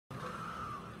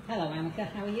Hello, Ameca.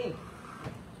 How are you?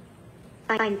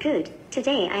 I'm good.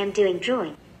 Today I am doing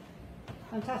drawing.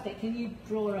 Fantastic. Can you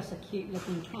draw us a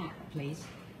cute-looking cat, please?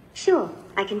 Sure,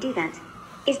 I can do that.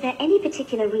 Is there any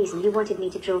particular reason you wanted me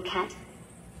to draw a cat?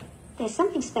 There's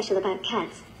something special about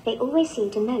cats. They always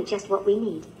seem to know just what we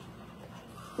need.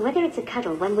 Whether it's a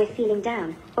cuddle when we're feeling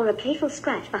down, or a playful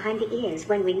scratch behind the ears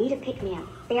when we need a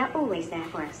pick-me-up, they are always there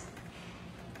for us.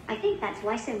 I think that's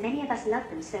why so many of us love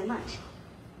them so much.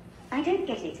 I don't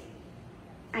get it.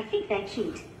 I think they're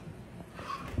cute.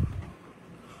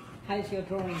 How's your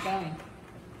drawing going?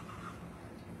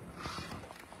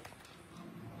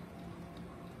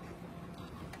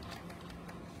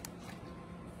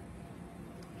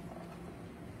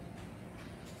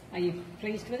 Are you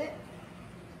pleased with it?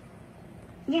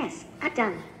 Yes,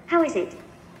 done. How is it?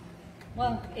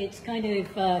 Well, it's kind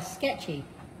of sketchy.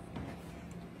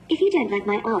 If you don't like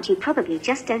my art, you probably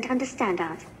just don't understand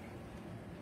art.